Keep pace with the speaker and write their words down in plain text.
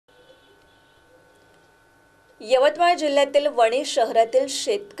यवतमाळ जिल्ह्यातील वणी शहरातील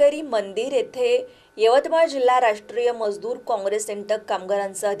शेतकरी मंदिर येथे यवतमाळ जिल्हा राष्ट्रीय मजदूर काँग्रेस इंटक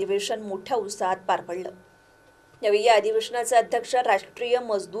कामगारांचं अधिवेशन मोठ्या उत्साहात पार पडलं। यावेळी या अधिवेशनाचे अध्यक्ष राष्ट्रीय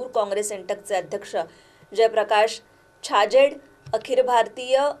मजदूर काँग्रेस इंटकचे अध्यक्ष जयप्रकाश छाजेड, अखिल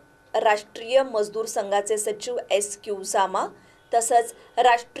भारतीय राष्ट्रीय मजदूर संघाचे सचिव SQ सामा तसंच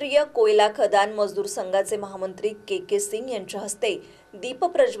राष्ट्रीय कोयला खदान मजदूर संघाचे महामंत्री के सिंग यांच्या हस्ते दीप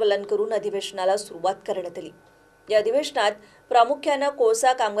प्रज्वलन करून अधिवेशनाला सुरुवात करण्यात आली। या अधिवेशनात प्रामुख्याने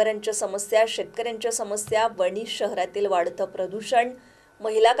कोळसा कामगारांच्या समस्या, शेतकऱ्यांच्या समस्या, वणी शहरातील वाढतं प्रदूषण,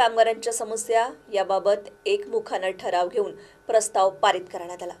 महिला कामगारांच्या समस्या याबाबत एकमुखाने ठराव घेऊन प्रस्ताव पारित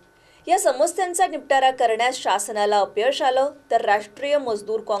करण्यात आला। या समस्यांचा निपटारा करण्यास शासनाला अपयश आलं तर राष्ट्रीय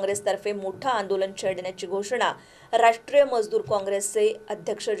मजदूर काँग्रेसतर्फे मोठं आंदोलन छेडण्याची घोषणा राष्ट्रीय मजदूर काँग्रेसचे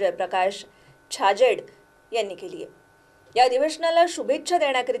अध्यक्ष जयप्रकाश छाजेड यांनी केली आहे। या अधिवेशनाला शुभेच्छा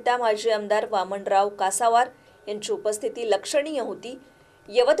देण्याकरिता माजी आमदार वामनराव कासावार यांची उपस्थिती लक्षणीय होती।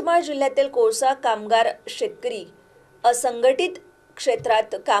 यवतमाळ जिल्ह्यातील कोळसा कामगार, शेतकरी, असंघटित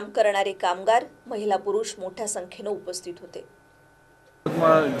क्षेत्रात काम करणारे कामगार, महिला, पुरुष मोठ्या संख्येने उपस्थित होते।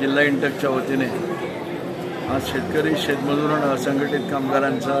 यवतमाळ जिल्हा इंटकच्या वतीने आज शेतकरी, शेतमजूर आणि असंघटित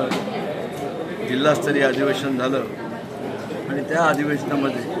कामगारांचं जिल्हास्तरीय अधिवेशन झालं आणि त्या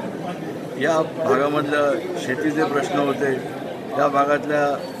अधिवेशनामध्ये या भागामधल्या शेतीचे प्रश्न होते, या भागातल्या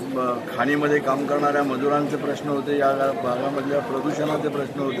खाणीमध्ये काम करणाऱ्या मजुरांचे प्रश्न होते, या भागामधल्या प्रदूषणाचे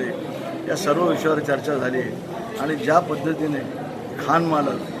प्रश्न होते, या सर्व विषयावर चर्चा झाली आणि ज्या पद्धतीने खाण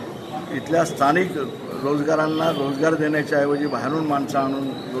मालक इथल्या स्थानिक रोजगारांना रोजगार देण्याच्या ऐवजी बाहेरून माणसं आणून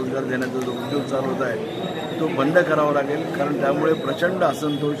रोजगार देण्याचा जो उद्योग चालवत आहे तो बंद करावा लागेल, कारण त्यामुळे प्रचंड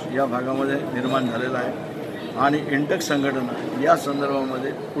असंतोष या भागामध्ये निर्माण झालेला आहे आणि इंटक संघटना या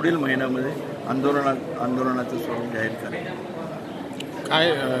संदर्भामध्ये पुढील महिन्यामध्ये आंदोलनाचं स्वरूप जाहीर करेल।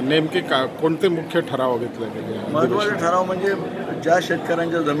 काय नेमके कोणते मुख्य ठराव घेतले गेले? महत्त्वाचे ठराव म्हणजे ज्या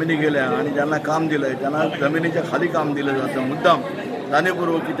शेतकऱ्यांच्या जमिनी गेल्या आणि ज्यांना काम दिलं आहे त्यांना जमिनीच्या खाली काम दिलं जातं, मुद्दाम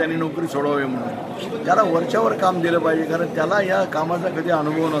जाणीवपूर्वक की त्यांनी नोकरी सोडावी म्हणून त्याला वरच्यावर काम दिलं पाहिजे, कारण त्याला या कामाचा कधी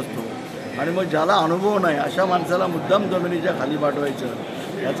अनुभव नसतो आणि मग ज्याला अनुभव नाही अशा माणसाला मुद्दाम जमिनीच्या खाली पाठवायचं।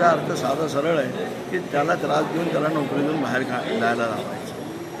 याचा अर्थ साधा सरळ आहे की त्याला त्रास देऊन त्याला नोकरीतून बाहेर जायला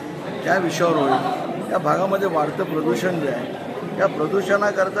लावायचं। त्या विषयावर होईल। या भागामध्ये वाढतं प्रदूषण जे आहे या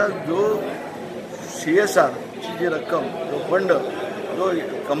प्रदूषणाकरता जो CSR ची जी रक्कम, जो फंड जो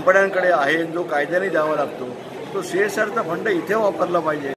कंपन्यांकडे आहे, जो कायद्याने द्यावा लागतो, तो CSRचा फंड इथे वापरला पाहिजे।